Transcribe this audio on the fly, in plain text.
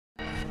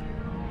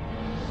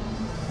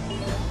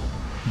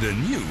The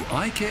new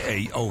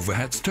IKA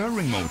overhead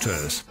stirring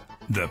motors.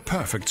 The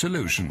perfect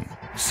solution.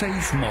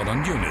 Safe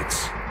modern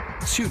units.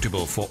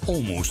 Suitable for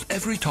almost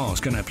every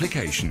task and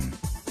application.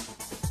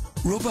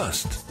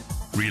 Robust,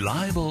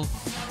 reliable,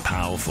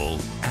 powerful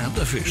and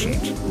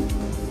efficient.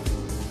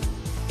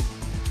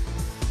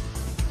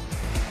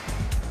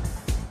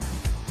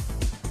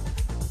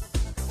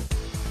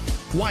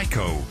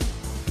 IKA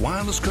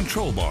wireless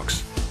control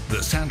box,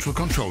 the central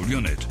control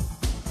unit.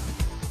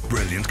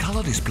 Brilliant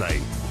color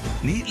display,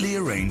 neatly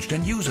arranged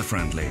and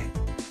user-friendly.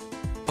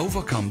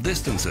 Overcome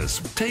distances,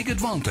 take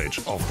advantage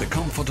of the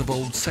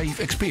comfortable, safe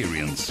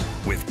experience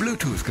with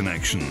Bluetooth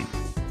connection.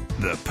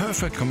 The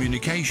perfect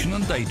communication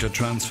and data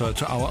transfer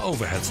to our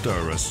overhead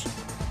stirrers.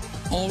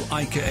 All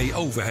IKA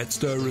overhead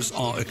stirrers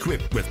are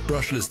equipped with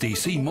brushless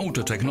DC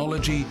motor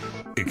technology,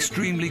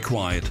 extremely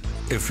quiet,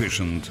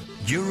 efficient,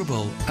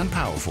 durable and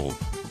powerful.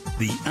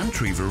 The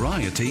entry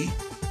variety: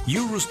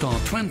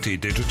 Eurostar 20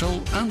 digital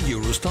and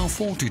Eurostar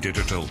 40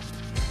 digital.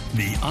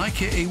 The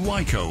IKA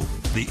IKA,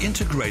 the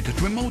integrated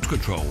remote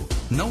control,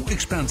 no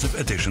expensive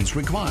additions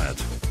required.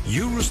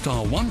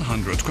 Eurostar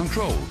 100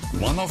 control,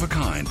 one of a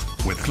kind,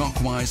 with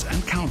clockwise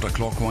and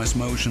counterclockwise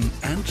motion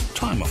and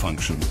timer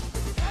function.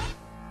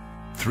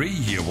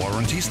 3-year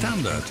warranty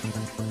standard.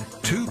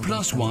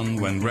 2+1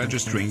 when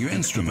registering your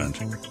instrument.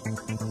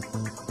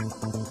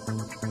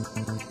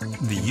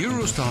 The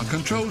Eurostar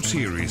Control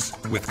Series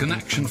with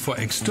connection for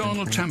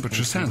external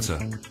temperature sensor.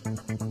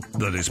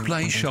 The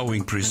display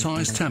showing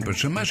precise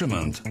temperature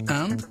measurement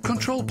and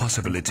control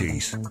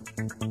possibilities.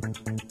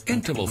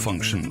 Interval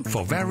function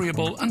for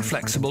variable and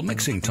flexible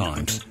mixing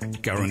times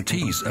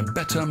guarantees a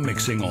better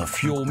mixing of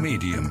fuel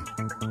medium.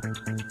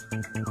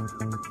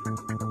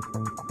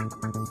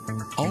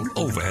 All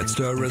overhead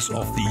stirrers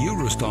of the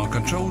Eurostar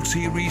Control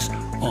Series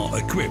are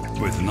equipped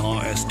with an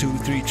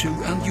RS-232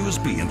 and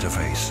USB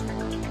interface.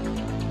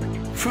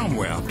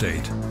 Firmware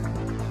update.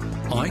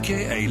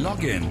 IKA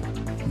login.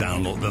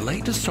 Download the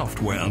latest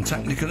software and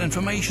technical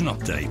information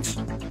updates.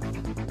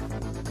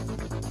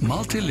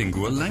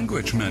 Multilingual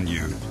language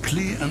menu,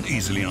 clear and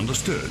easily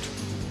understood.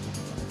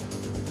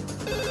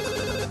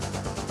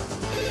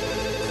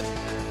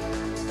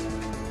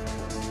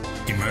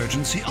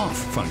 Emergency off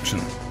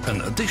function,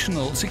 an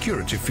additional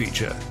security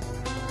feature.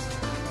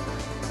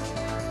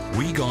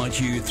 We guide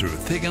you through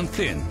thick and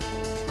thin.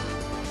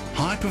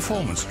 High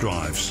performance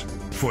drives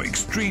for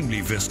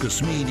extremely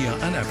viscous media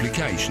and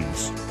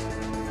applications.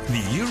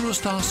 The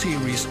Eurostar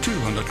Series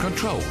 200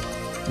 control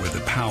with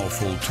a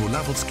powerful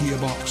 2-levels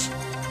gearbox,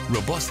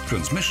 robust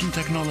transmission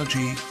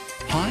technology,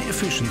 high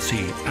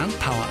efficiency and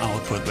power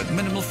output with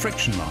minimal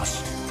friction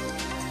loss.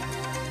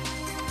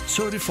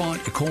 Certified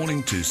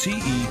according to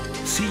CE,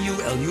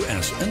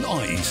 CULUS and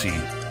IEC.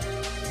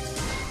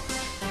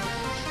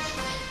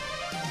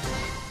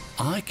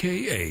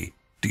 IKA,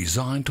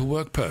 designed to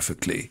work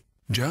perfectly.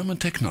 German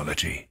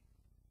technology.